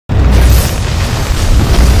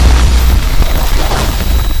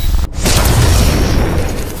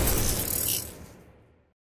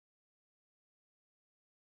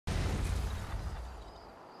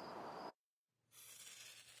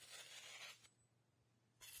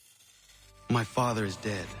My father is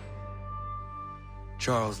dead.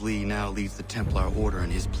 Charles Lee now leads the Templar Order in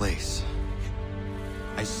his place.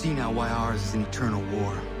 I see now why ours is an eternal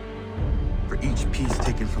war. For each piece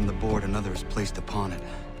taken from the board, another is placed upon it.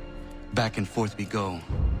 Back and forth we go.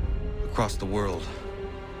 Across the world.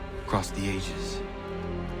 Across the ages.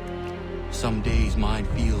 Some days mine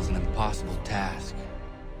feels an impossible task.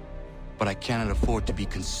 But I cannot afford to be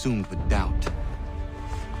consumed with doubt.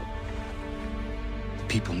 The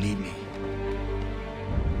people need me.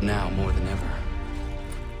 Now more than ever.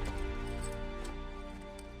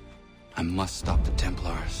 I must stop the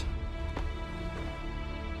Templars.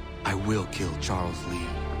 I will kill Charles Lee.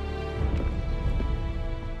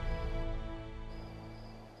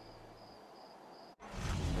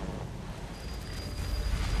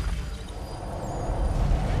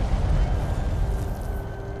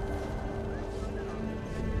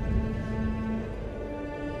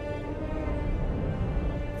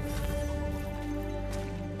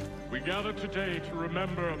 We gather today to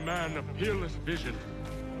remember a man of peerless vision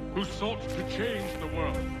who sought to change the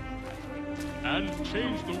world. And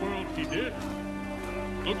change the world he did.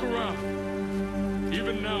 Look around.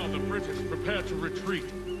 Even now the British prepare to retreat.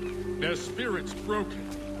 Their spirits broken.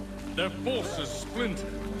 Their forces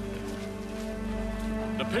splintered.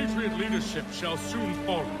 The Patriot leadership shall soon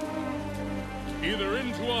follow. Either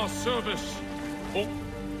into our service, or...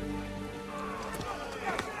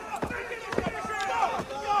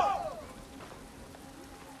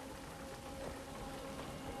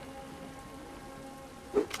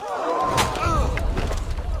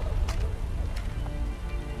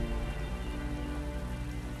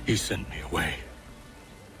 He sent me away.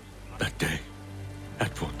 That day,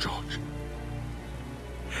 at Fort George.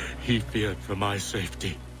 He feared for my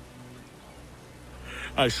safety.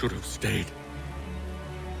 I should have stayed.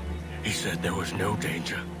 He said there was no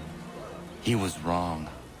danger. He was wrong.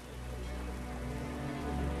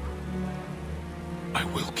 I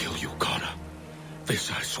will kill you, Connor.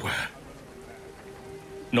 This I swear.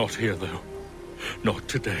 Not here, though. Not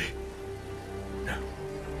today. No.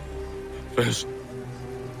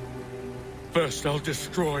 First, I'll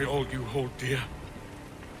destroy all you hold dear.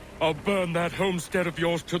 I'll burn that homestead of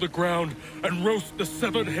yours to the ground and roast the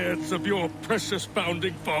severed heads of your precious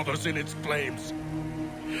founding fathers in its flames.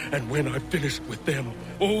 And when I've finished with them,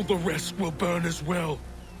 all the rest will burn as well.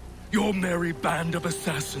 Your merry band of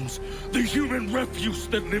assassins, the human refuse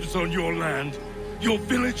that lives on your land, your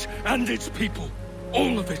village and its people,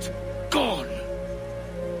 all of it, gone.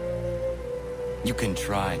 You can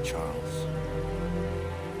try, Charles.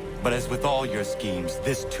 But as with all your schemes,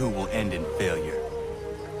 this too will end in failure.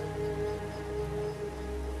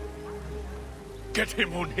 Get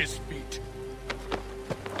him on his feet.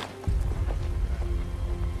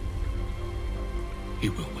 He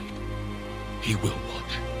will wait. He will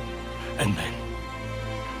watch. And then,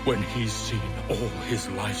 when he's seen all his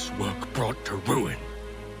life's work brought to ruin,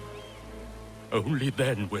 only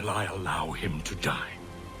then will I allow him to die.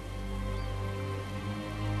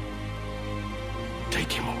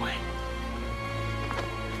 Take him away.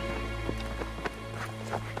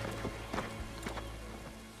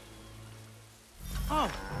 Oh,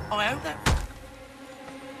 I hope that...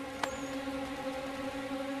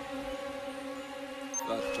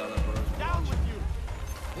 Down with you!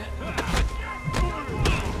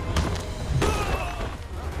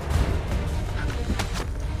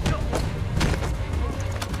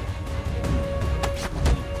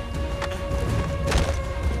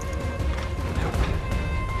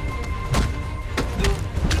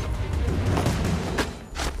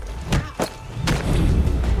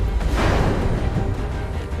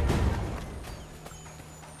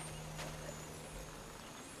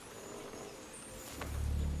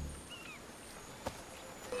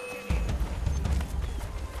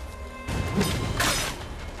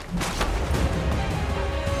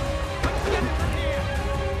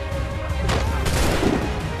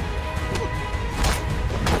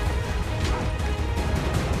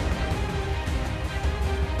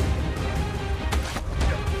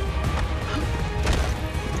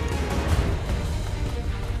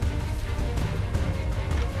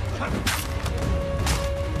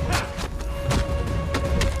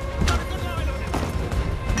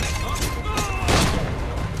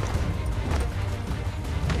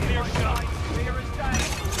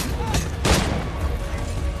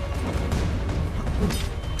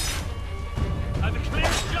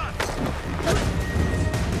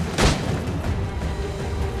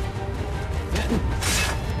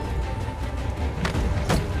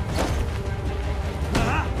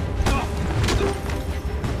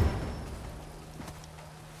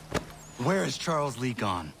 Where is Charles Lee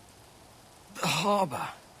gone? The harbor.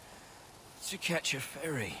 To catch a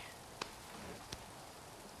ferry.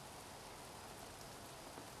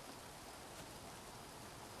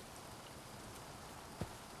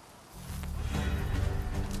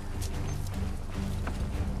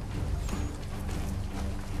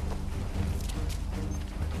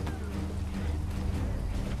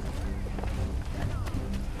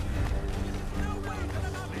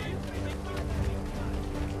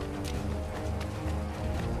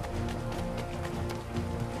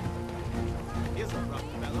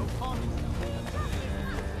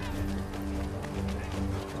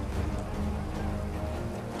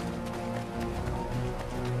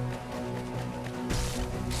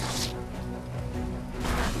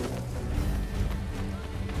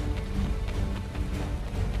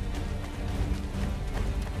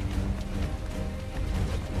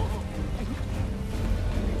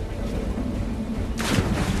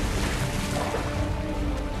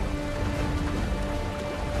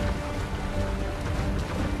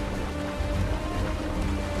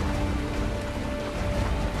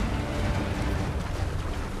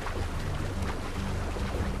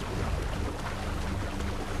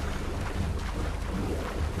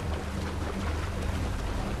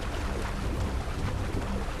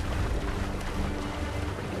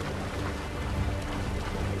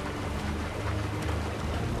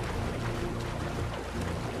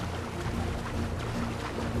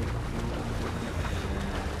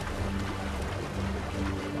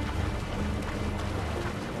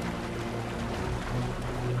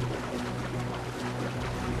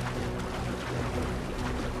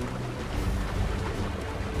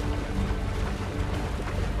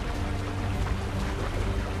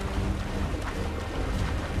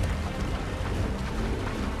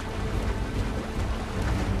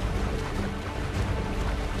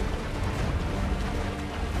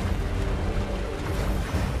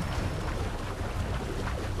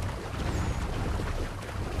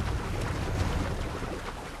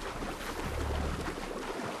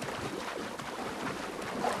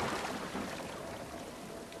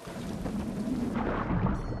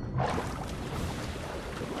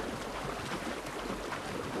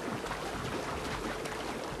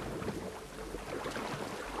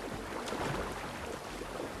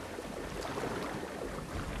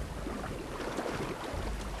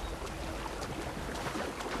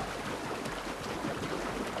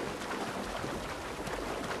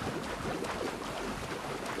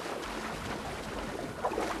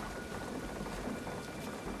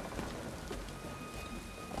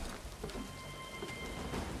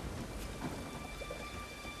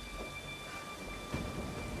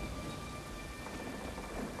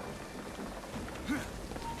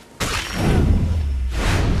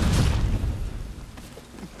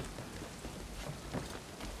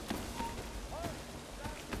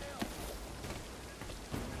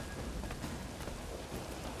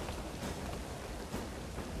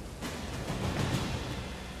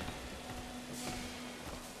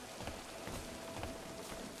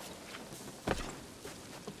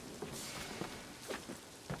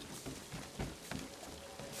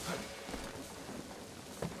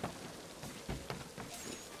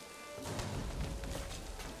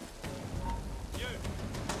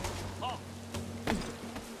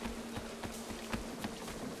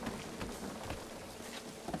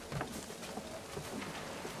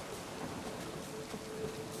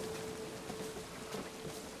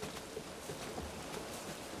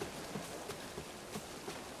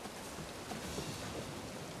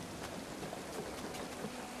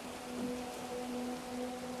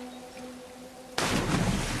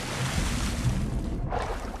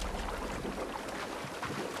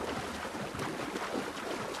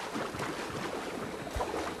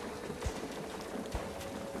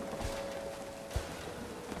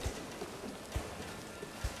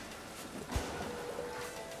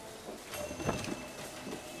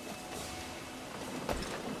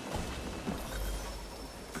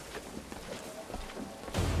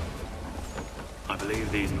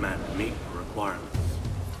 believe these men meet the requirements.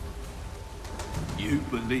 You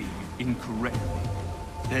believe incorrectly.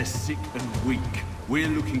 They're sick and weak. We're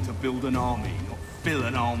looking to build an army, not fill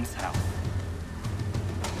an almshouse.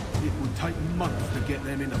 It would take months to get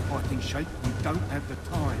them into fighting shape. We don't have the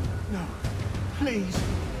time. No. Please.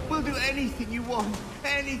 We'll do anything you want.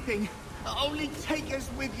 Anything. Only take us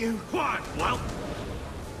with you. Quiet, well.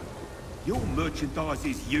 Your merchandise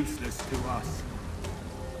is useless to us.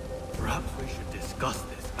 Perhaps we should discuss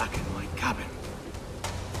this back in my cabin.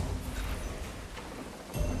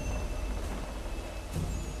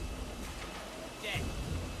 Dead.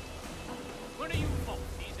 One of you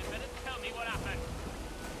foxes had better tell me what happened.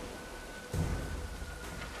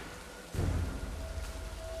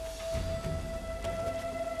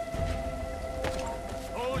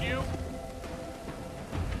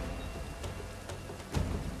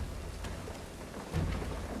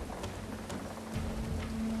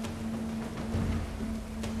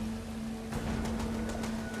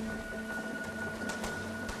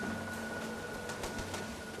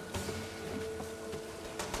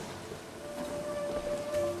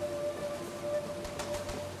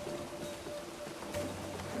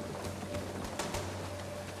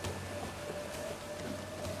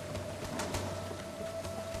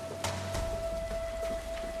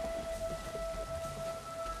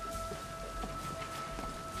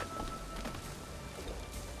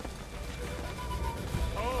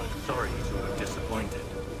 sorry to have disappointed.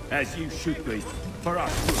 As you should be. For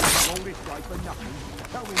us, all this day for nothing.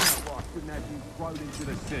 Tell me now why I couldn't have you thrown into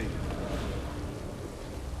the sea.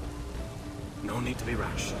 No need to be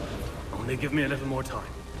rash. Only give me a little more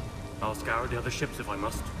time. I'll scour the other ships if I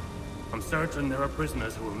must. I'm certain there are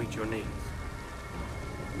prisoners who will meet your needs.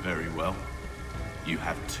 Very well. You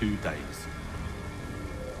have 2 days.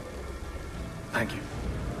 Thank you.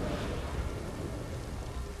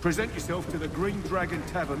 Present yourself to the Green Dragon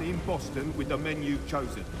Tavern in Boston with the men you've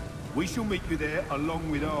chosen. We shall meet you there along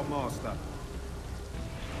with our master.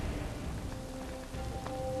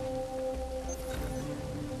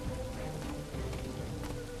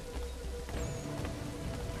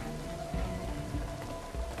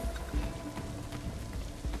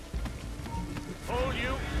 Hold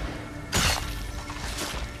you.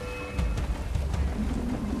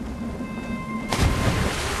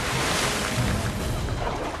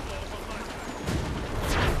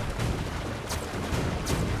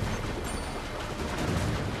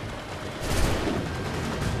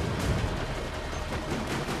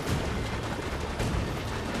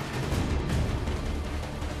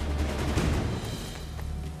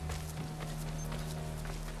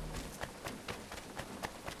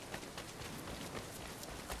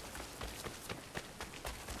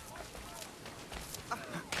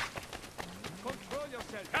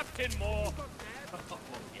 Captain Moore!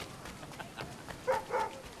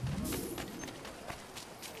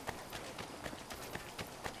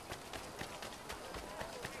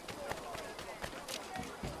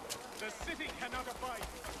 The city cannot abide.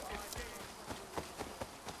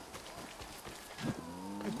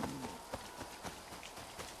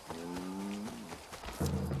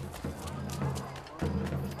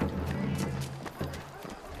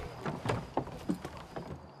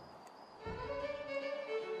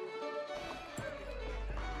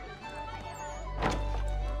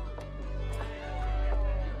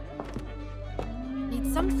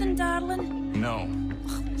 Need something, darling? No.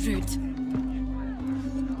 Rude.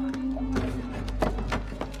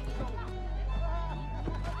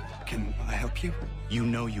 Can I help you? You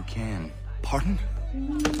know you can. Pardon?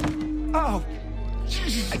 Oh,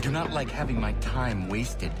 Jesus. I do not like having my time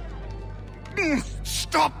wasted.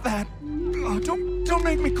 Stop that! Oh, don't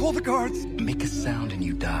make me call the guards. Make a sound and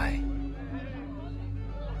you die.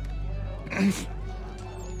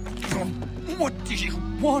 What do you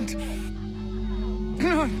want?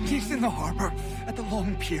 He's in the harbor, at the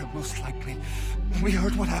Long Pier, most likely. We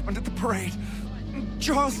heard what happened at the parade.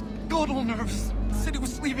 Charles got all nervous, said he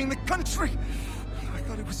was leaving the country. I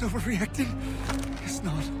thought he was overreacting. Guess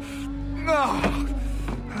not. No.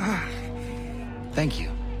 Thank you.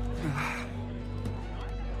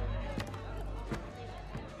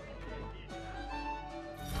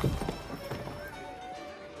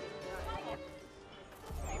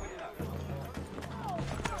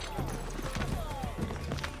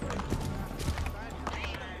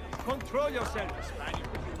 Control yourself, Spaniard.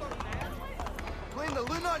 Playing the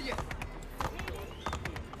loon on you.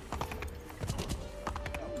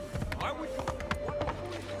 I would...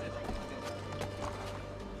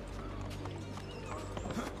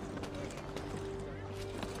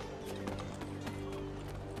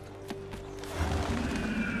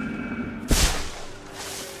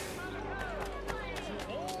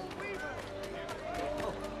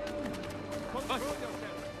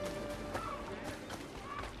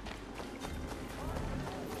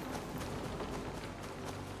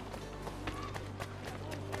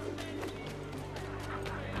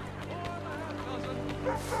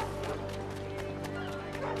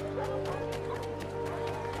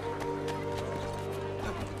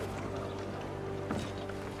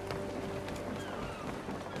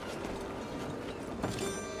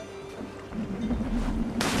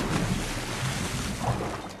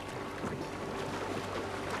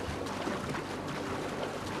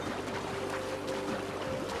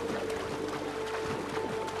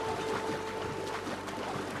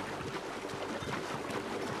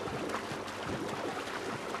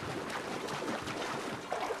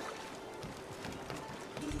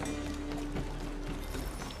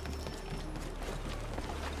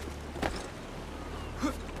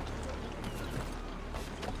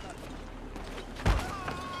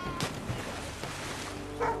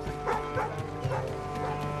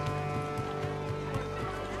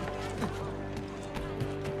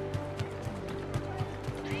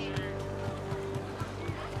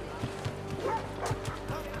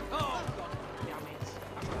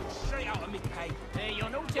 Hey, you're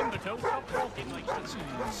no timber toe. Stop talking like this.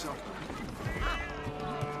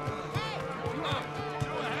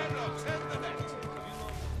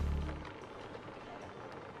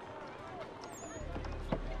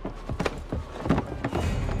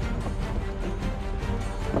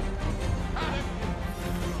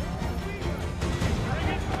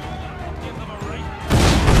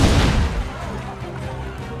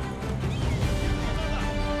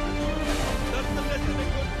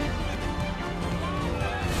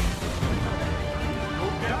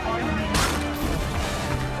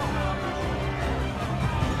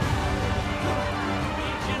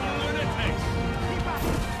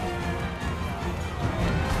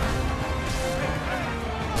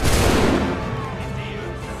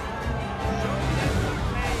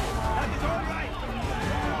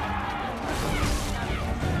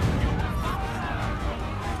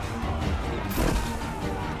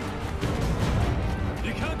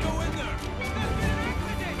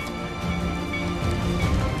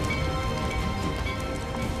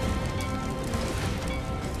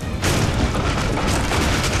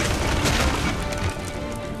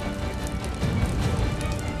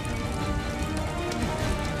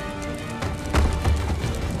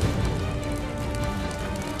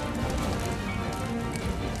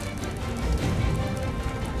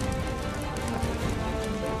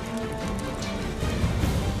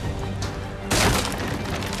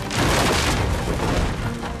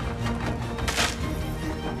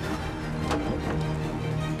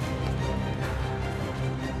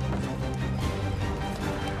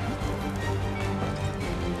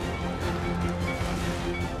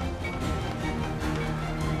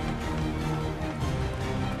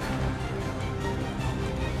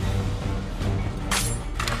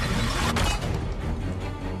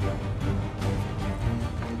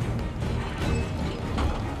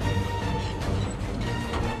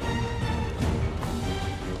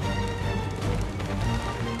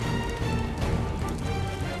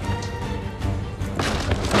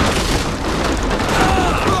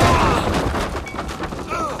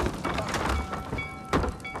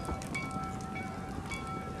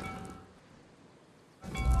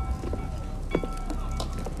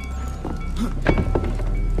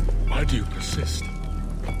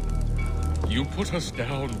 You put us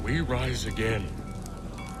down, we rise again.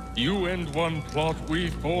 You end one plot, we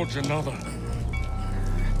forge another.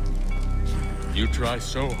 You try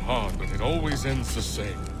so hard, but it always ends the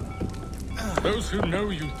same. Those who know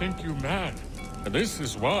you think you mad, and this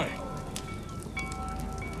is why.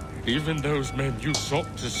 Even those men you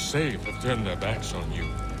sought to save have turned their backs on you.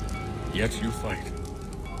 Yet you fight.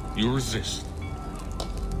 You resist.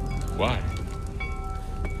 Why?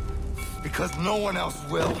 Because no one else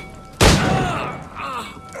will.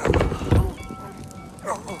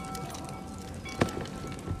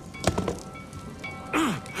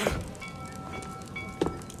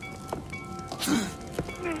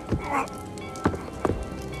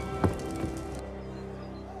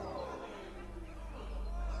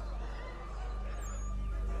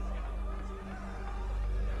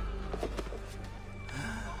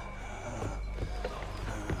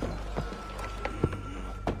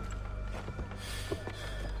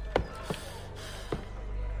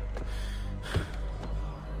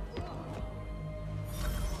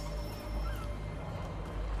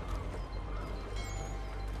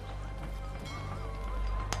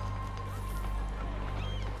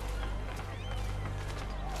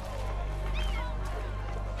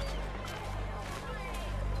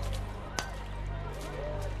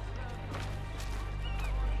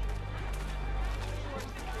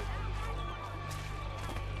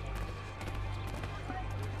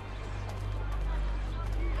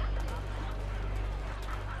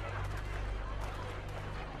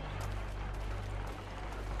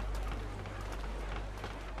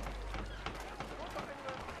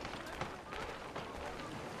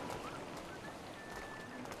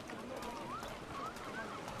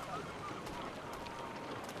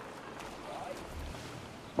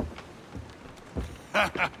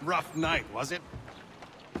 Rough night, was it?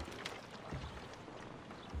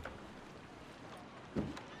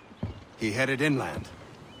 He headed inland.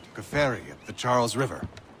 Took a ferry up the Charles River.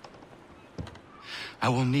 I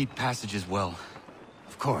will need passage as well.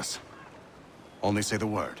 Of course. Only say the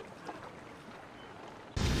word.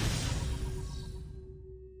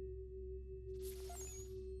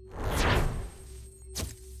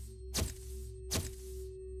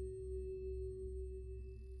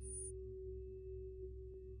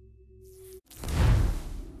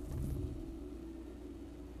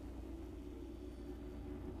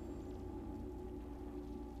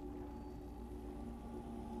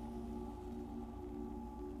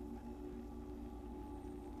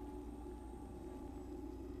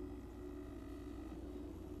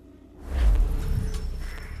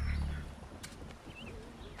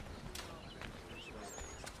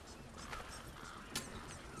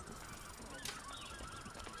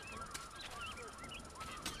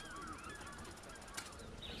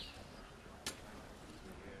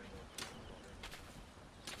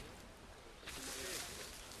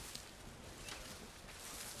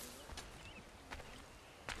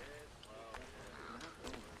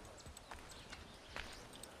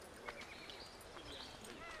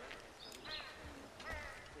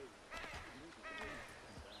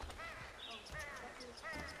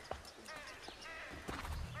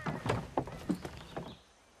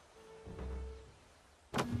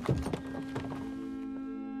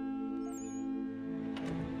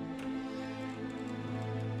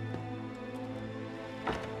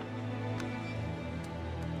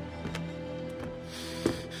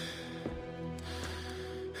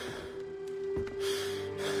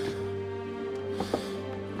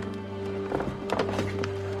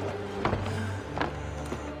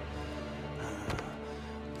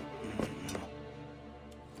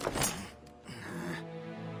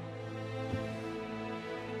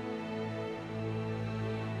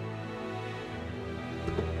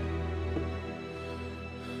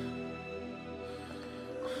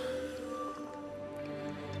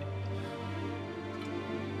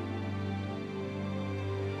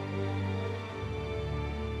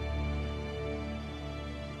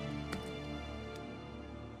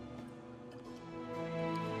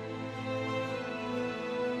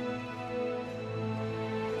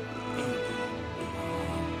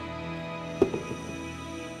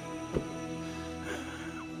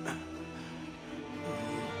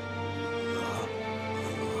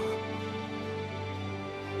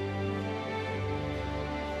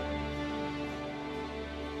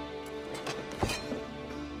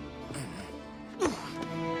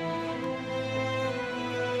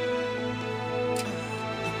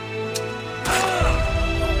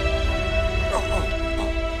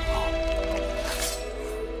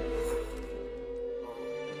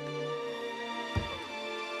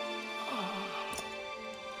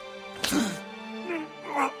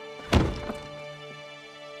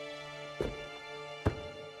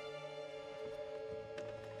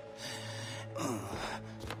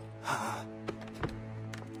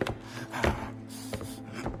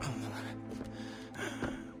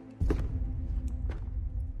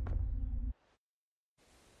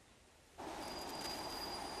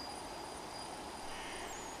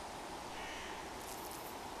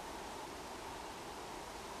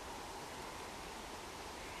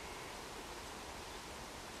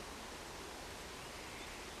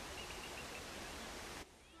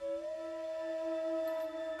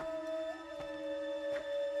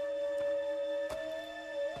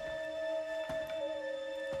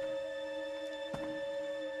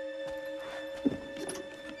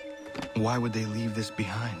 Why would they leave this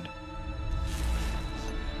behind?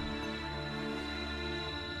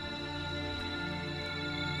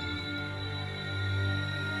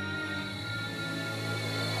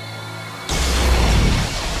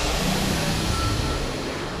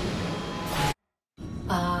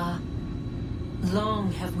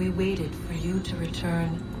 Long have we waited for you to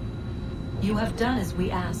return. You have done as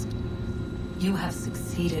we asked. You have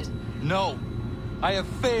succeeded. No! I have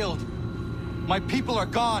failed! My people are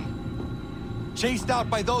gone! Chased out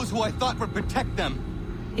by those who I thought would protect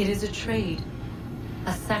them! It is a trade,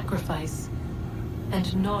 a sacrifice,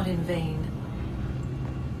 and not in vain.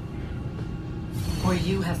 For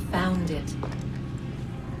you have found it.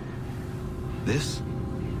 This?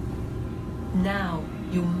 Now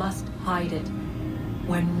you must hide it,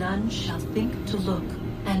 where none shall think to look,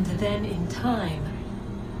 and then in time,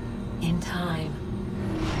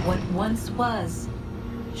 what once was,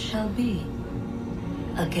 shall be,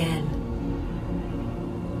 again.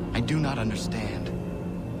 I do not understand.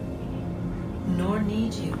 Nor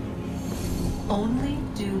need you. Only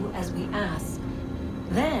do as we ask.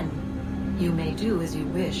 Then, you may do as you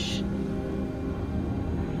wish.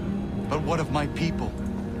 But what of my people?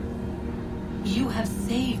 You have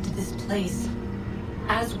saved this place,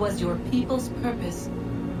 as was your people's purpose,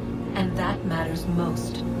 and that matters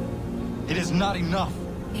most. It is not enough.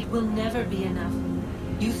 It will never be enough.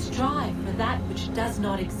 You strive for that which does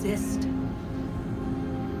not exist.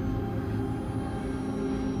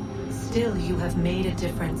 Still, you have made a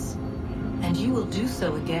difference, and you will do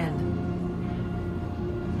so again.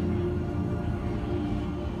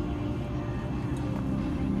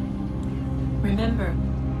 Remember,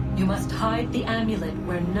 you must hide the amulet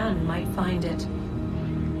where none might find it.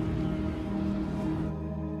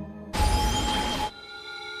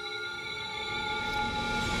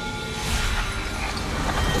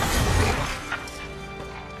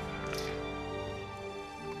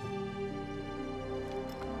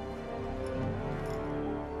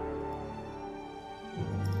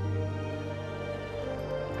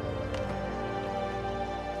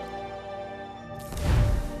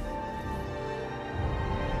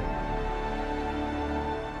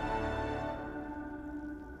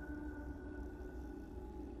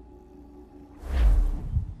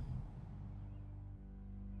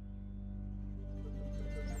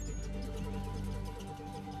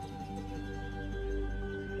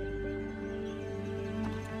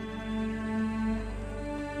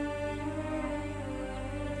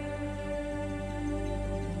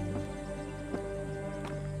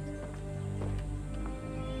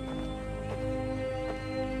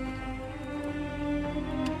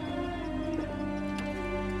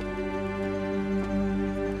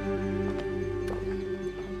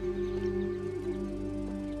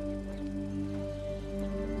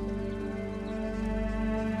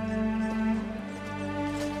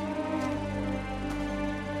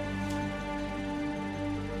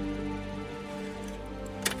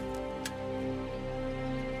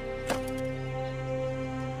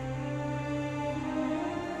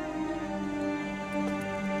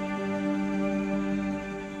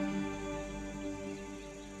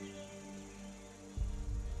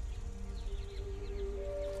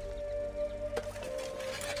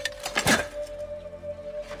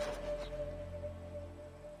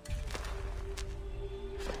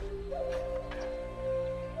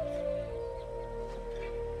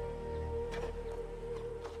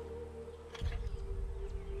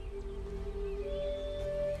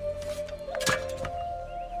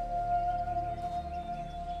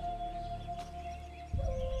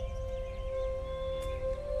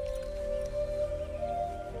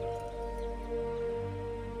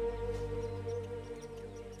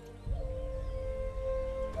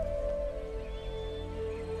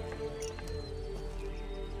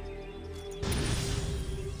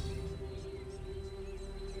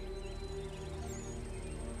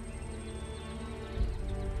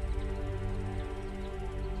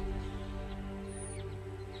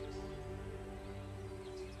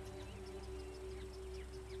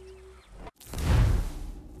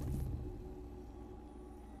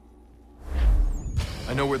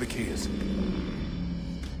 I know where the key is.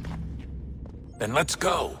 Then let's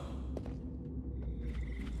go.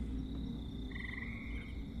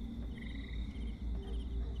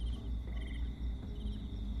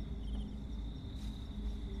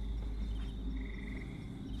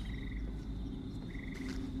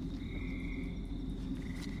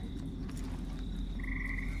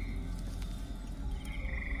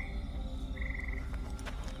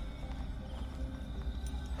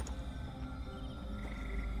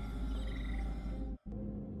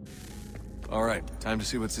 All right, time to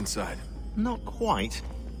see what's inside. Not quite.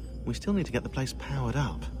 We still need to get the place powered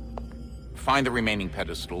up. Find the remaining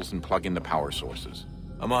pedestals and plug in the power sources.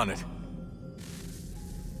 I'm on it.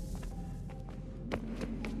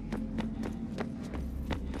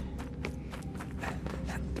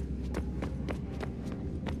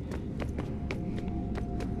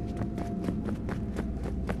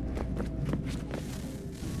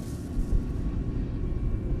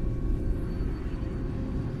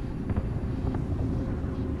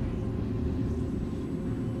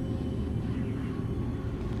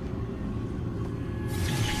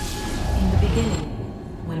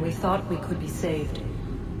 Thought we could be saved.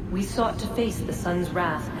 We sought to face the sun's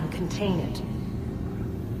wrath and contain it.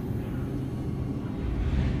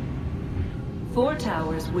 4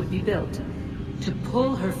 towers would be built to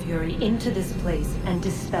pull her fury into this place and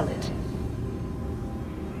dispel it.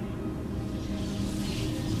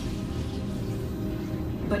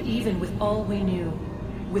 But even with all we knew,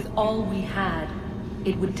 with all we had,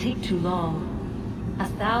 it would take too long.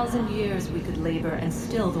 1,000 years we could labor and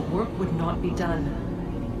still the work would not be done.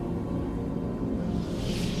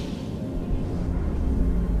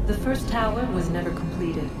 The first tower was never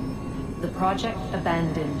completed. The project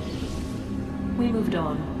abandoned. We moved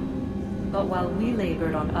on. But while we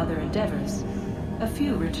labored on other endeavors, a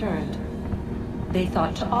few returned. They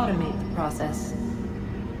thought to automate the process.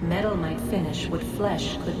 Metal might finish what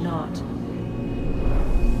flesh could not.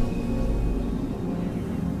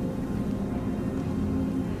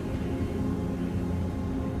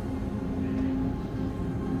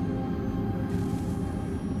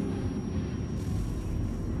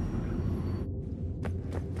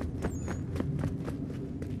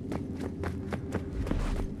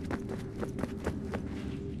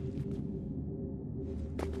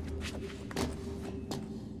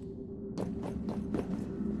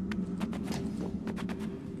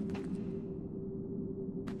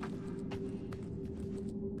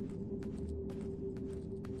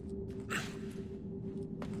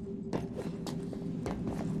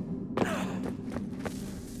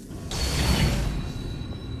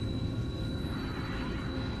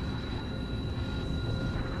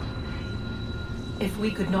 If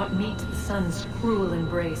we could not meet the sun's cruel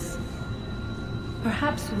embrace,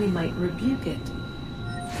 perhaps we might rebuke it.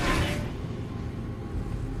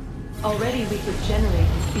 Already we could generate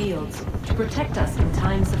the fields to protect us in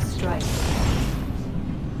times of strife.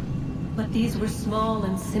 But these were small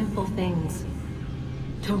and simple things.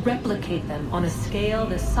 To replicate them on a scale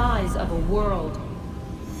the size of a world,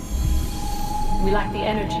 we lack the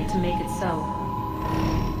energy to make it so.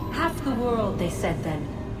 Half the world, they said then.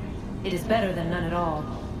 It is better than none at all.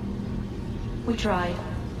 We tried.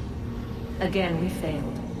 Again, we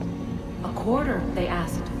failed. A quarter, they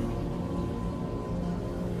asked.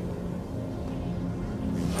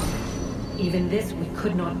 Even this we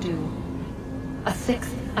could not do. A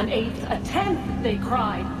 6th, an 8th, a 10th, they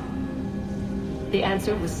cried. The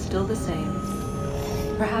answer was still the same.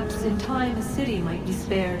 Perhaps in time a city might be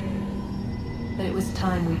spared. But it was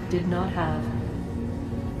time we did not have.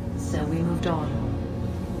 So we moved on.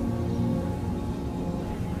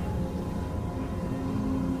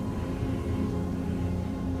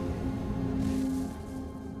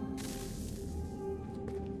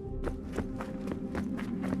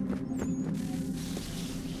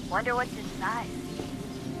 Wonder what's inside.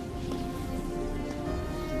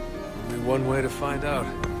 Only one way to find out.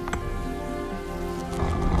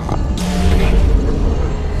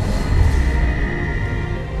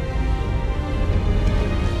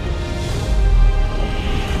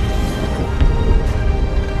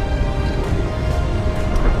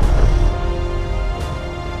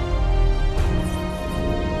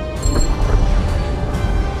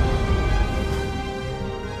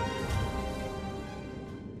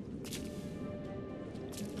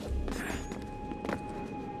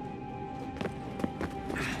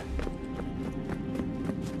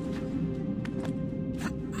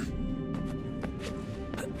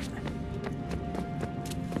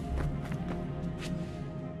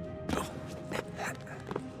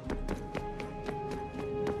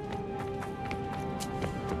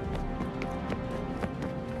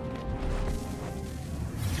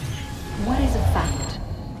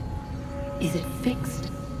 Is it fixed?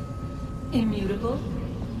 Immutable?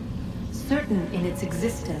 Certain in its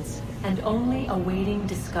existence and only awaiting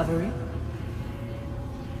discovery?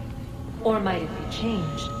 Or might it be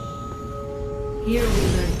changed? Here we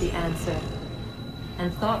learned the answer,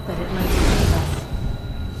 and thought that it might save us.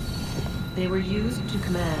 They were used to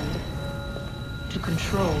command, to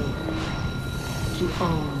control, to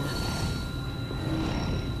own.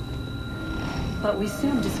 But we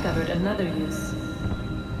soon discovered another use.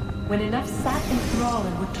 When enough sat in thrall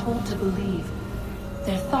and were told to believe,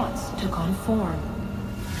 Their thoughts took on form.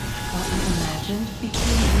 What was imagined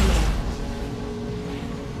became real.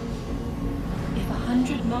 If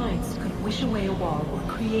 100 minds could wish away a wall or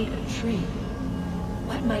create a tree,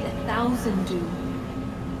 what might 1,000 do?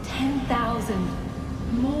 10,000?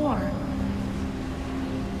 More?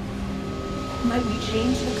 Might we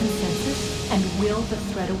change the consensus and will the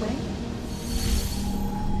thread away?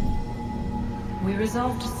 We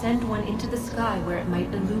resolved to send one into the sky where it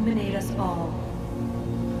might illuminate us all.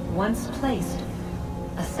 Once placed,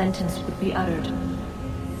 a sentence would be uttered.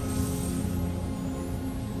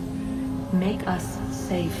 Make us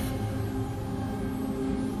safe.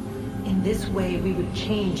 In this way, we would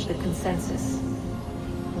change the consensus.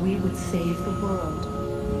 We would save the world.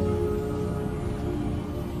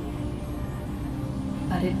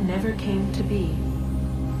 But it never came to be.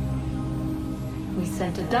 We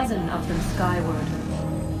sent a dozen of them skyward,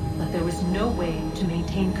 but there was no way to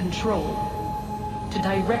maintain control, to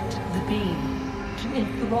direct the beam, to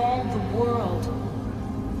enthrall the world,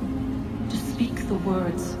 to speak the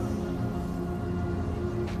words.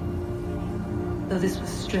 Though this was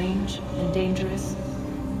strange and dangerous,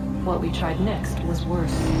 what we tried next was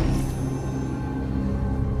worse.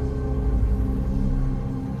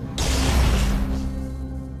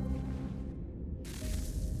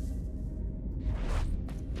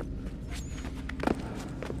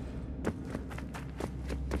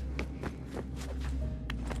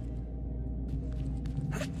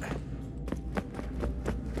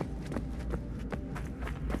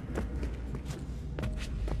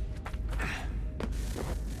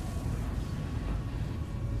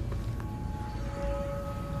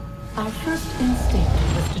 Our first instinct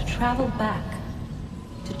was to travel back,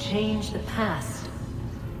 to change the past.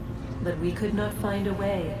 But we could not find a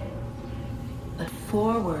way. But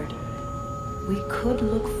forward, we could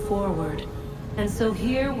look forward. And so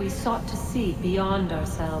here we sought to see beyond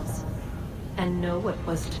ourselves, and know what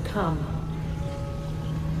was to come.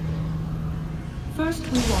 First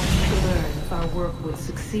we wanted to learn if our work would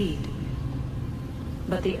succeed.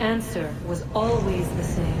 But the answer was always the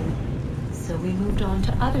same. So we moved on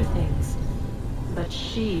to other things, but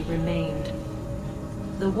she remained.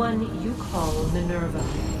 The one you call Minerva.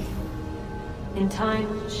 In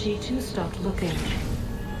time, she too stopped looking,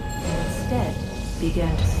 and instead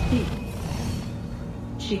began to speak.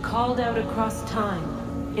 She called out across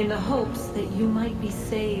time, in the hopes that you might be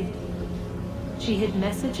saved. She hid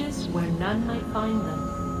messages where none might find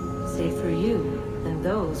them, save for you and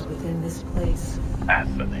those within this place.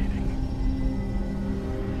 Fascinating.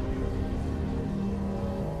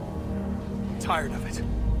 Tired of it.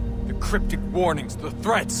 The cryptic warnings, the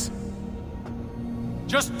threats.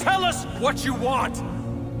 Just tell us what you want!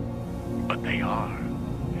 But they are.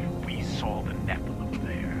 We saw the Nephilim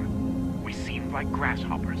there. We seemed like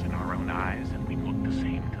grasshoppers in our own eyes, and we looked the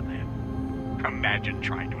same to them. Imagine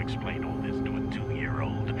trying to explain all this to a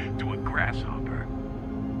 2-year-old, to a grasshopper.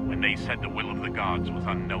 When they said the will of the gods was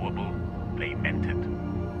unknowable, they meant it.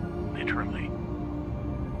 Literally.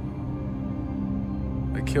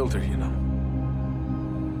 I killed her, you know.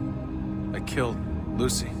 I killed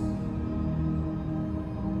Lucy.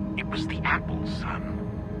 It was the apple, son.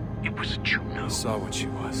 It was Juno. I saw what she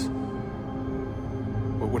was.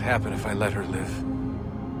 What would happen if I let her live?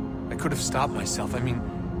 I could have stopped myself. I mean,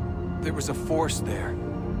 there was a force there.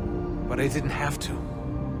 But I didn't have to.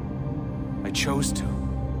 I chose to.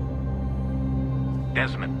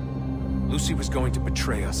 Desmond. Lucy was going to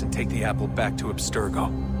betray us and take the apple back to Abstergo.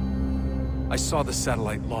 I saw the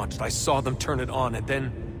satellite launched. I saw them turn it on, and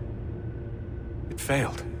then it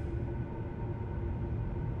failed.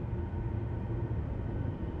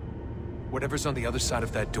 Whatever's on the other side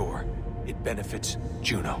of that door, it benefits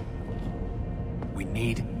Juno. We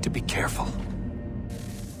need to be careful.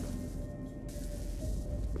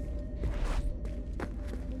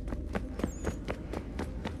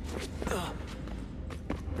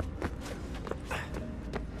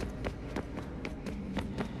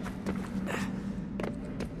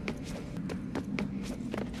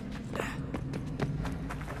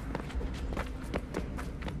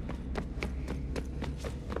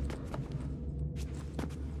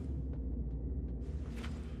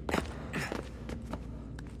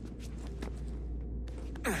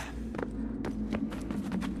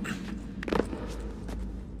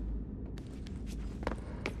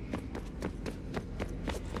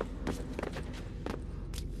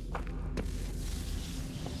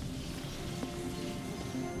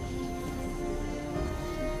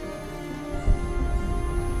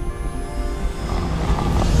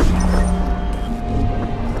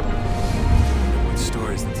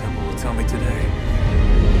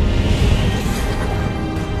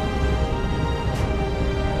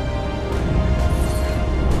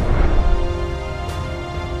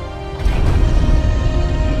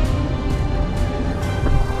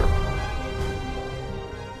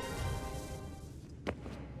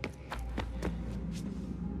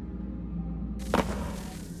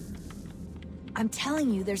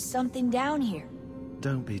 telling you, there's something down here.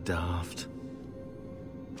 Don't be daft.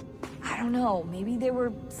 I don't know, maybe they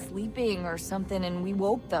were sleeping or something and we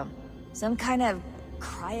woke them. Some kind of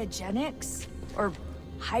cryogenics? Or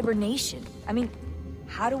hibernation? I mean,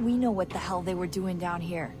 how do we know what the hell they were doing down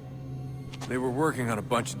here? They were working on a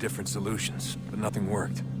bunch of different solutions, but nothing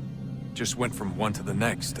worked. Just went from one to the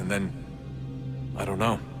next, and then... I don't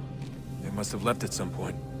know. They must have left at some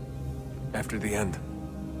point. After the end.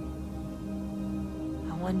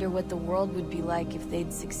 I wonder what the world would be like if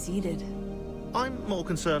they'd succeeded. I'm more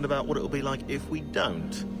concerned about what it'll be like if we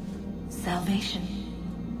don't.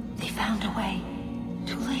 Salvation. They found a way.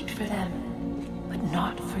 Too late for them, but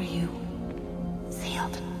not for you.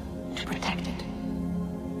 Sealed to protect it.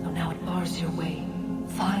 Though now it bars your way.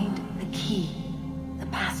 Find the key. The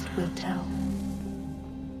past will tell.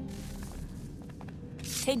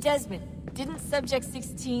 Hey Desmond, didn't Subject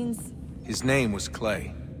 16's... His name was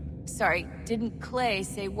Clay. Sorry, didn't Clay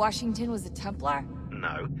say Washington was a Templar?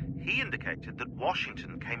 No. He indicated that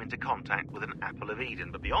Washington came into contact with an Apple of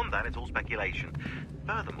Eden, but beyond that, it's all speculation.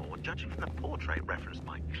 Furthermore, judging from the portrait referenced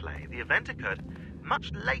by Clay, the event occurred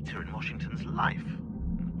much later in Washington's life.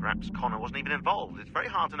 Perhaps Connor wasn't even involved. It's very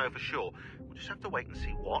hard to know for sure. We'll just have to wait and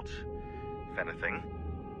see what, if anything,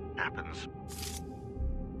 happens.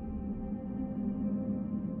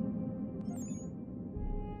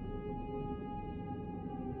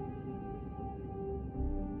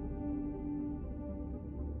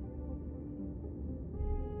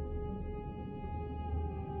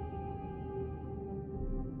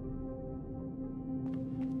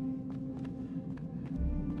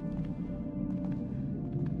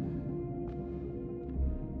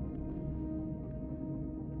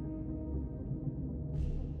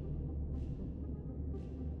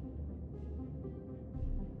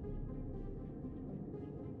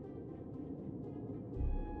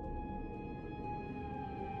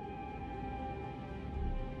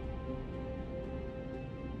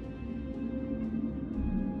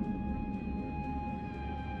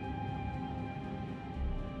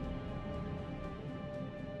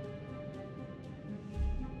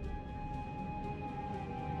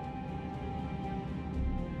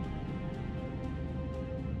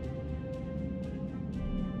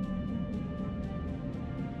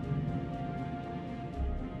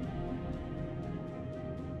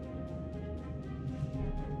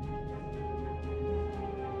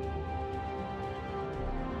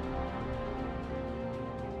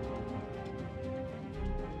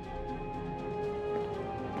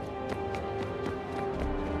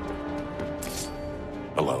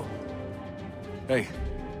 Hello. Hey.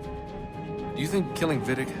 Do you think killing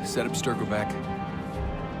Vidic set Abstergo back?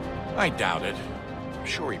 I doubt it. I'm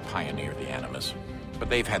sure he pioneered the Animus,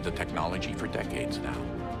 but they've had the technology for decades now.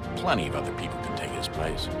 Plenty of other people can take his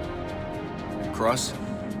place. Cross?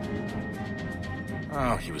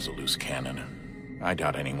 Oh, he was a loose cannon. I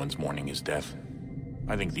doubt anyone's mourning his death.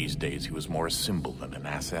 I think these days he was more a symbol than an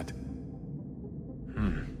asset.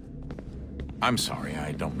 I'm sorry,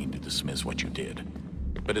 I don't mean to dismiss what you did.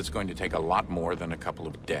 But it's going to take a lot more than a couple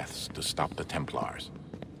of deaths to stop the Templars.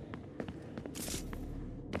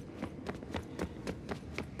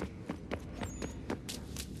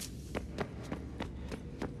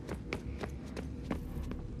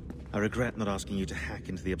 I regret not asking you to hack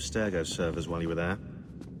into the Abstergo servers while you were there.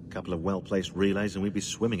 A couple of well-placed relays and we'd be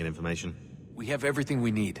swimming in information. We have everything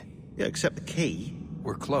we need. Yeah, except the key.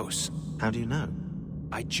 We're close. How do you know?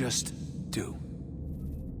 I just do.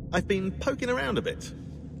 I've been poking around a bit.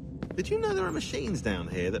 Did you know there are machines down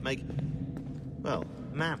here that make... well,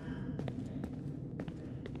 man...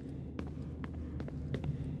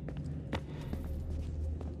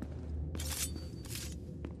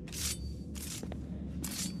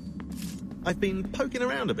 I've been poking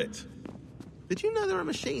around a bit. Did you know there are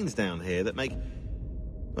machines down here that make...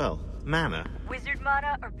 well, mana? Wizard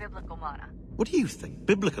mana or biblical mana? What do you think?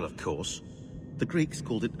 Biblical, of course. The Greeks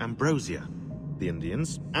called it ambrosia. The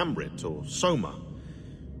Indians, amrit or soma.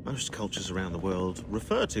 Most cultures around the world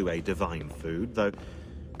refer to a divine food, though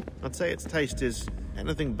I'd say its taste is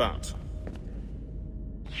anything but.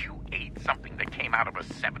 You ate something that came out of a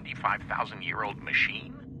 75,000-year-old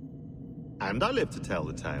machine? And I live to tell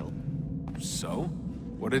the tale. So?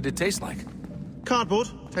 What did it taste like? Cardboard.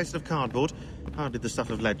 Tasted of cardboard. Hardly the stuff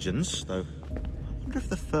of legends, though. I wonder if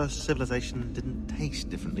the first civilization didn't taste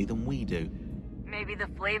differently than we do. Maybe the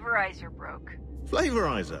flavorizer broke.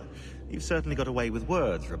 Flavorizer? You've certainly got away with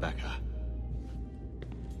words, Rebecca.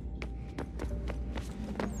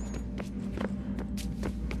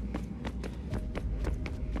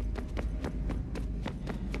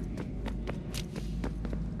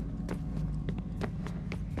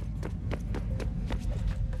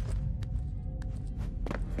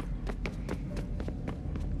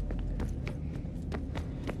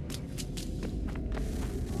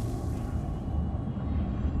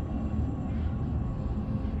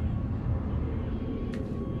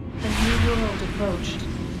 approached.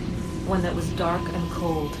 One that was dark and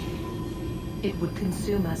cold. It would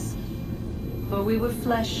consume us. For we were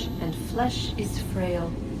flesh, and flesh is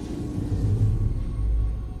frail.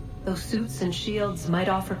 Though suits and shields might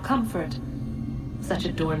offer comfort, such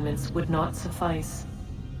adornments would not suffice.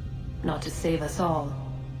 Not to save us all.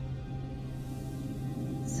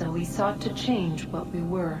 So we sought to change what we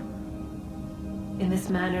were. In this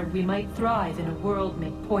manner, we might thrive in a world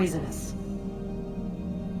made poisonous.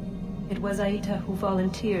 It was Aita who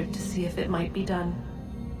volunteered to see if it might be done.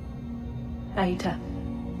 Aita,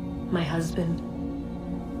 my husband,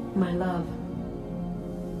 my love.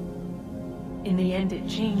 In the end, it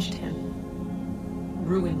changed him,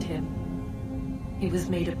 ruined him. He was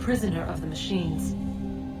made a prisoner of the machines.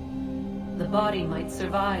 The body might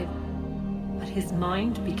survive, but his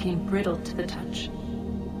mind became brittle to the touch.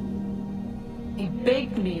 He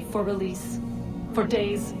begged me for release, for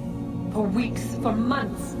days, for weeks, for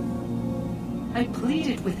months. I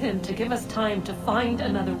pleaded with him to give us time to find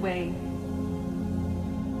another way.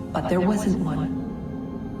 But there wasn't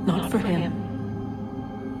one. Not for him.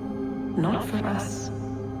 Not for us.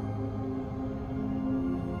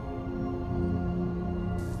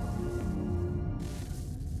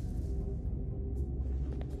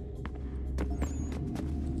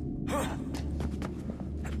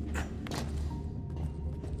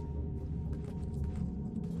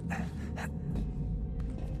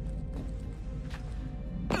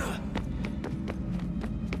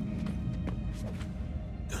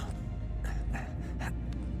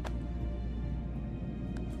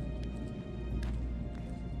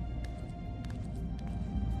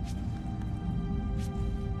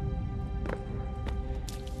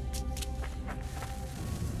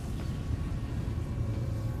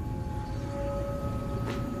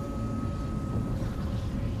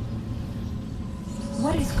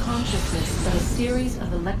 What is consciousness but a series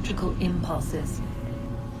of electrical impulses?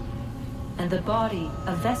 And the body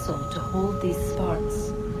a vessel to hold these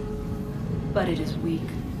sparks. But it is weak.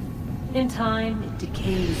 In time, it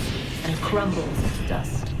decays and crumbles to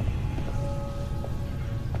dust.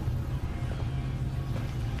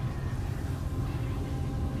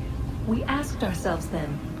 We asked ourselves then,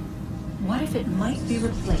 what if it might be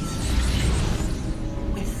replaced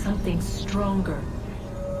with something stronger,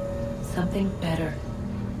 something better?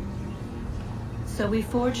 So we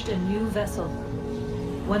forged a new vessel,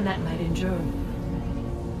 one that might endure.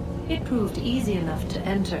 It proved easy enough to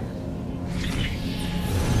enter.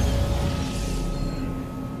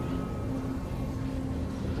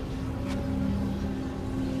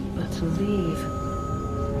 But to leave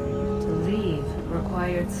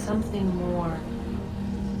required something more,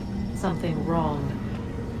 something wrong.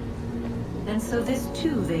 And so this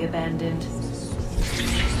too they abandoned.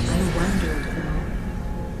 I wondered,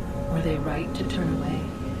 though, were they right to turn away?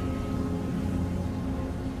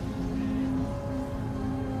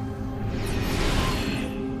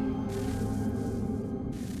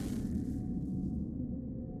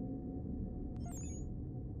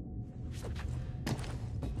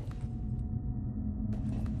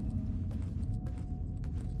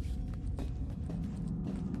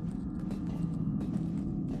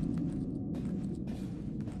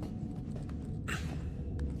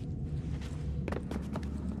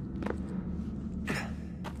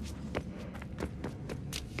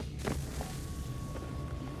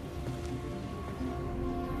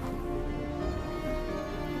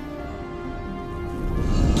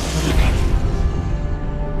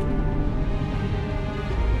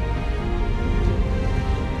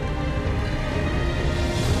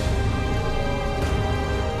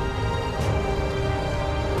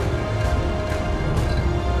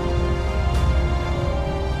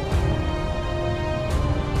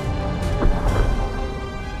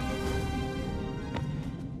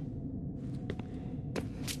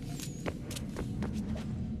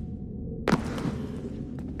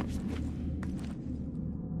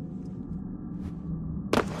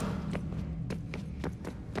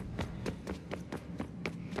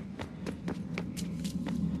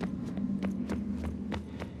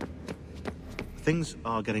 Things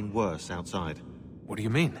are getting worse outside. What do you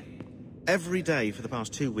mean? Every day for the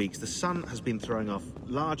past 2 weeks, the sun has been throwing off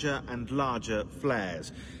larger and larger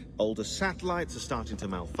flares. Older satellites are starting to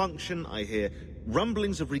malfunction. I hear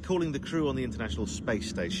rumblings of recalling the crew on the International Space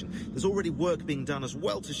Station. There's already work being done as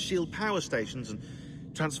well to shield power stations and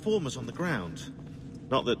transformers on the ground.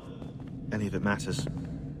 Not that any of it matters.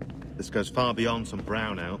 This goes far beyond some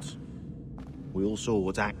brownouts. We all saw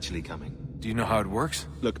what's actually coming. Do you know how it works?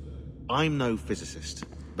 Look, I'm no physicist,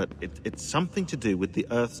 but it's something to do with the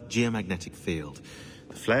Earth's geomagnetic field.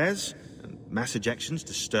 The flares and mass ejections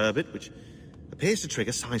disturb it, which appears to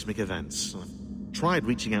trigger seismic events. tried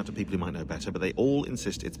reaching out to people who might know better, but they all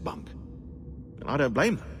insist it's bunk. And I don't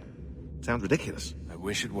blame them. It sounds ridiculous. I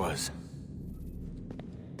wish it was.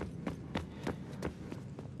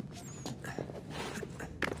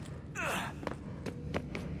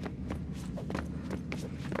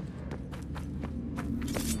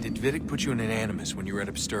 Did Vidic put you in an Animus when you were at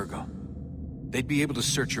Abstergo? They'd be able to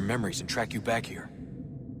search your memories and track you back here.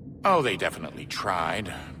 Oh, they definitely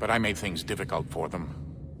tried, but I made things difficult for them.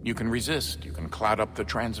 You can resist, you can cloud up the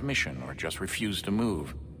transmission, or just refuse to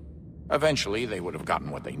move. Eventually, they would have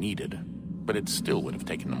gotten what they needed, but it still would have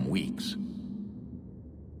taken them weeks.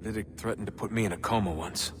 Vidic threatened to put me in a coma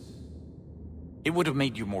once. It would have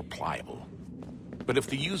made you more pliable. But if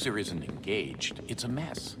the user isn't engaged, it's a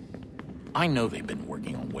mess. I know they've been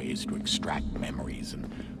working on ways to extract memories and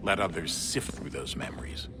let others sift through those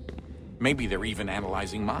memories. Maybe they're even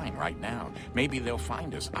analyzing mine right now. Maybe they'll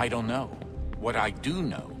find us. I don't know. What I do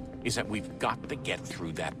know is that we've got to get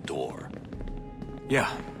through that door.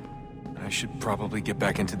 Yeah. I should probably get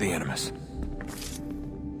back into the Animus.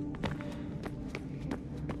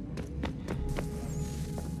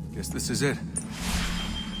 Guess this is it.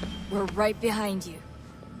 We're right behind you.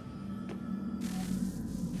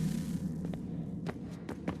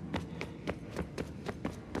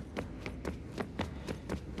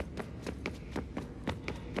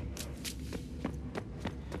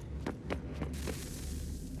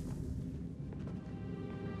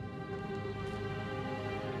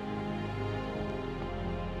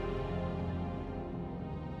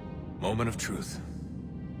 Moment of truth.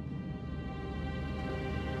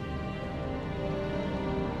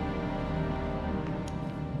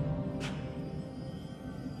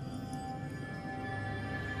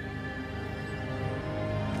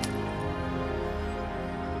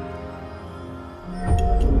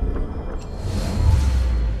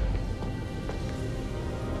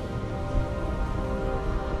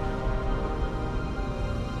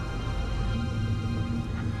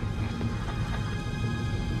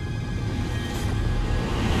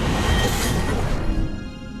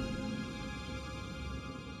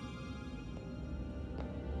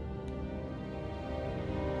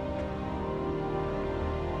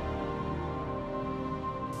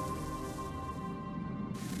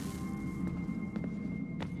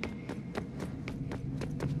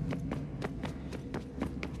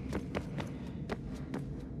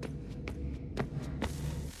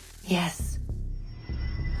 Yes.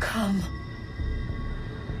 Come.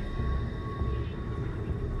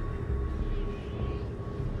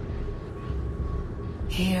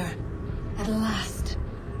 Here, at last.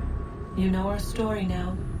 You know our story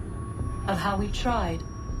now. Of how we tried.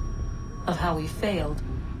 Of how we failed.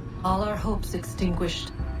 All our hopes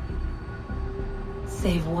extinguished.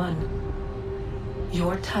 Save one.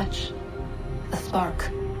 Your touch. A spark.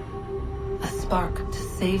 A spark to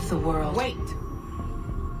save the world. Wait!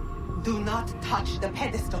 Do not touch the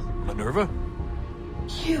pedestal. Minerva?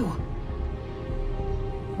 You.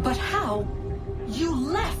 But how? You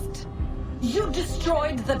left. You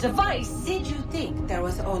destroyed the device. Did you think there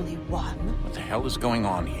was only one? What the hell is going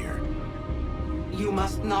on here? You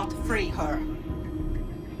must not free her.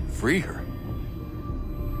 Free her?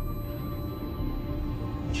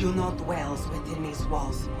 Juno dwells within these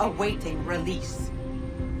walls, awaiting release.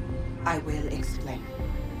 I will explain.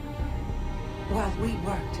 While we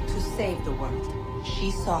worked to save the world, she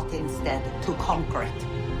sought instead to conquer it.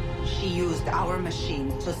 She used our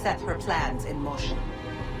machine to set her plans in motion.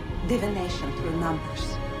 Divination through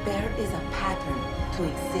numbers. There is a pattern to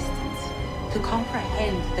existence. To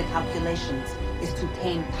comprehend the calculations is to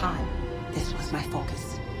tame time. This was my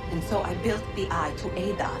focus. And so I built the eye to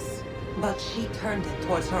aid us. But she turned it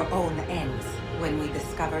towards her own ends. When we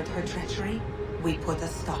discovered her treachery, we put a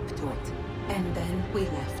stop to it. And then we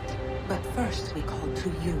left. But first we called to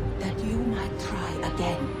you, that you might try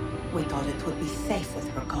again. We thought it would be safe with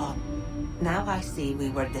her gone. Now I see we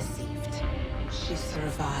were deceived. She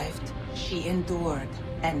survived, she endured,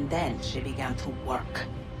 and then she began to work.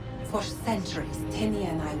 For centuries, Tinia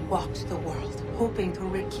and I walked the world, hoping to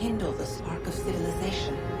rekindle the spark of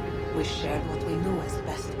civilization. We shared what we knew as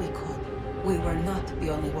best we could. We were not the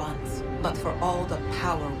only ones, but for all the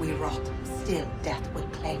power we wrought, still death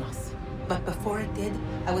would claim us. But before it did,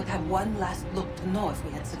 I would have one last look to know if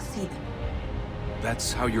we had succeeded.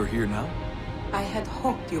 That's how you're here now? I had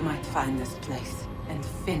hoped you might find this place and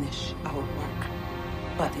finish our work.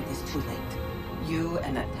 But it is too late. You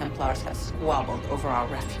and the Templars have squabbled over our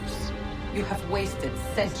refuse. You have wasted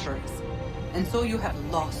centuries, and so you have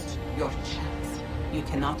lost your chance. You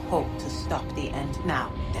cannot hope to stop the end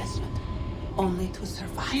now, Desmond. Only to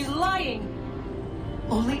survive. She's lying!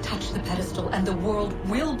 Only touch the pedestal and the world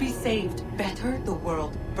will be saved. Better the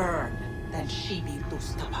world burn than she be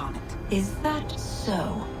loosed upon it. Is that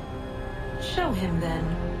so? Show him then.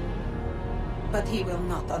 But he will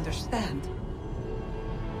not understand.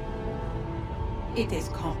 It is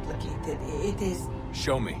complicated. It is...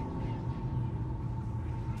 Show me.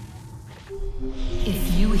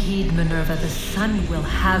 If you heed Minerva, the sun will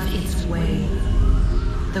have its way.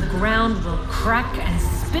 The ground will crack and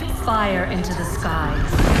spit fire into the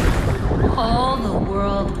skies. All the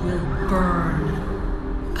world will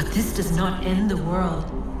burn. But this does not end the world,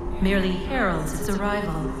 merely heralds its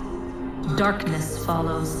arrival. Darkness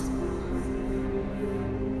follows.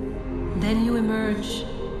 Then you emerge,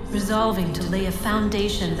 resolving to lay a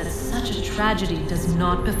foundation that such a tragedy does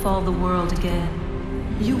not befall the world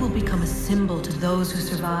again. You will become a symbol to those who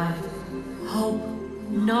survive. Hope,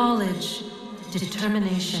 knowledge,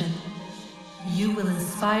 determination. You will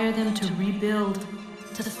inspire them to rebuild,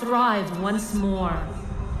 to thrive once more.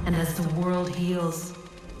 And as the world heals,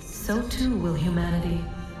 so too will humanity.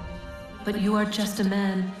 But you are just a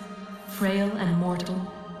man, frail and mortal.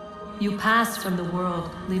 You pass from the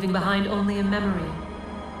world, leaving behind only a memory.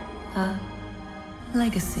 A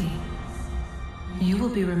legacy. You will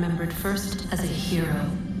be remembered first as a hero,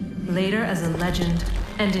 later as a legend,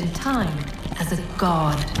 and in time, as a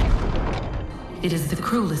god. It is the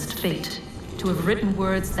cruelest fate to have written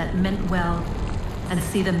words that meant well, and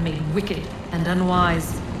see them made wicked and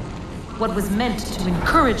unwise. What was meant to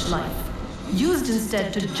encourage life, used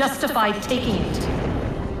instead to justify taking it.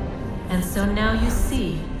 And so now you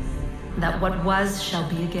see that what was shall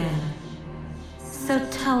be again. So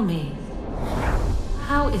tell me,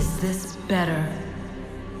 how is this better?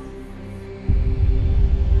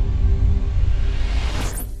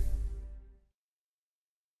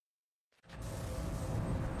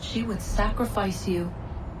 She would sacrifice you,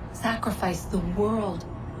 sacrifice the world,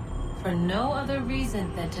 for no other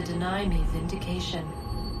reason than to deny me vindication.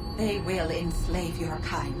 They will enslave your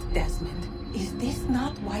kind, Desmond. Is this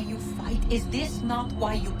not why you fight? Is this not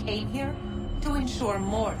why you came here? To ensure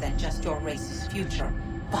more than just your race's future,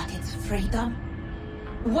 but its freedom?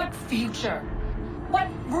 What future? What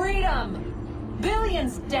freedom?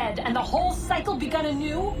 Billions dead and the whole cycle begun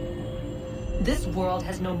anew? This world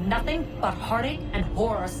has known nothing but heartache and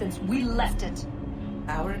horror since we left it.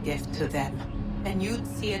 Our gift to them, and you'd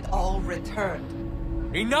see it all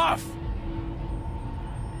returned. Enough!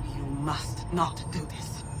 You must not do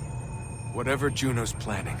this. Whatever Juno's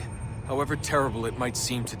planning, however terrible it might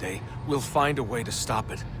seem today, we'll find a way to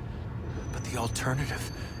stop it. But the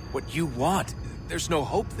alternative, what you want, there's no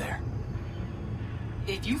hope there.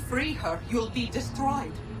 If you free her, you'll be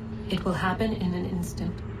destroyed. It will happen in an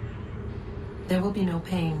instant. There will be no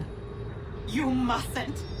pain. You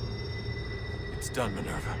mustn't. It's done,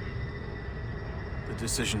 Minerva. The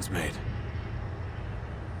decision's made.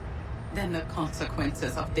 Then the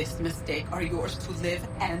consequences of this mistake are yours to live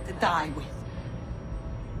and die with.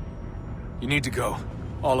 You need to go.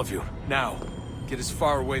 All of you. Now. Get as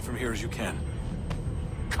far away from here as you can.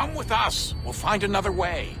 Come with us. We'll find another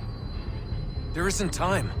way. There isn't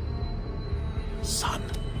time. Son.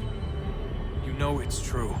 You know it's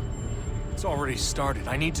true. It's already started.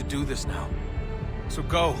 I need to do this now. So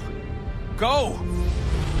go. Go!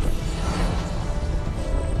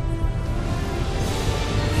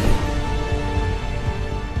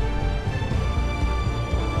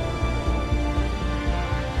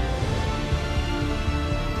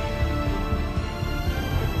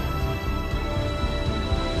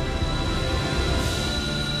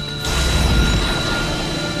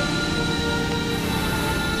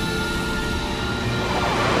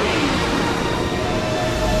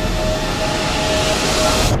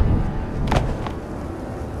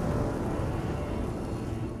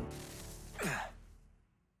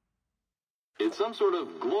 Some sort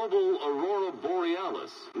of global aurora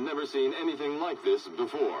borealis. Never seen anything like this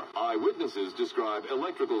before. Eyewitnesses describe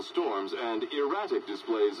electrical storms and erratic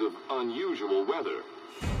displays of unusual weather.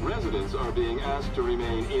 Residents are being asked to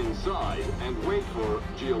remain inside and wait for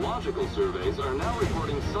geological surveys are now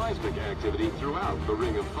reporting seismic activity throughout the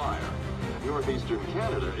Ring of Fire. Northeastern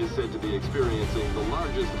Canada is said to be experiencing the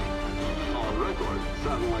largest on record.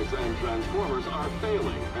 Satellites and transformers are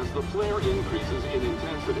failing as the flare increases in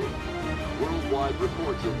intensity. Worldwide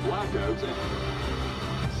reports of blackouts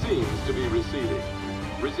seems to be receding.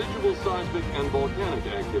 Residual seismic and volcanic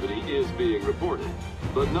activity is being reported,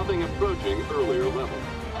 but nothing approaching earlier levels.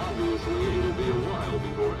 Obviously, it'll be a while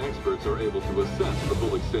before experts are able to assess the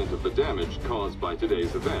full extent of the damage caused by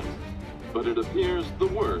today's event. But it appears the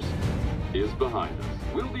worst is behind us.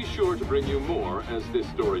 We'll be sure to bring you more as this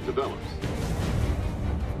story develops.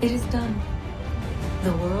 It is done.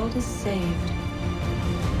 The world is saved.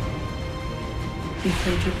 You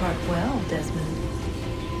played your part well, Desmond.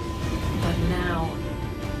 But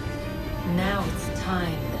now it's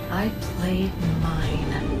time that I played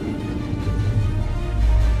mine.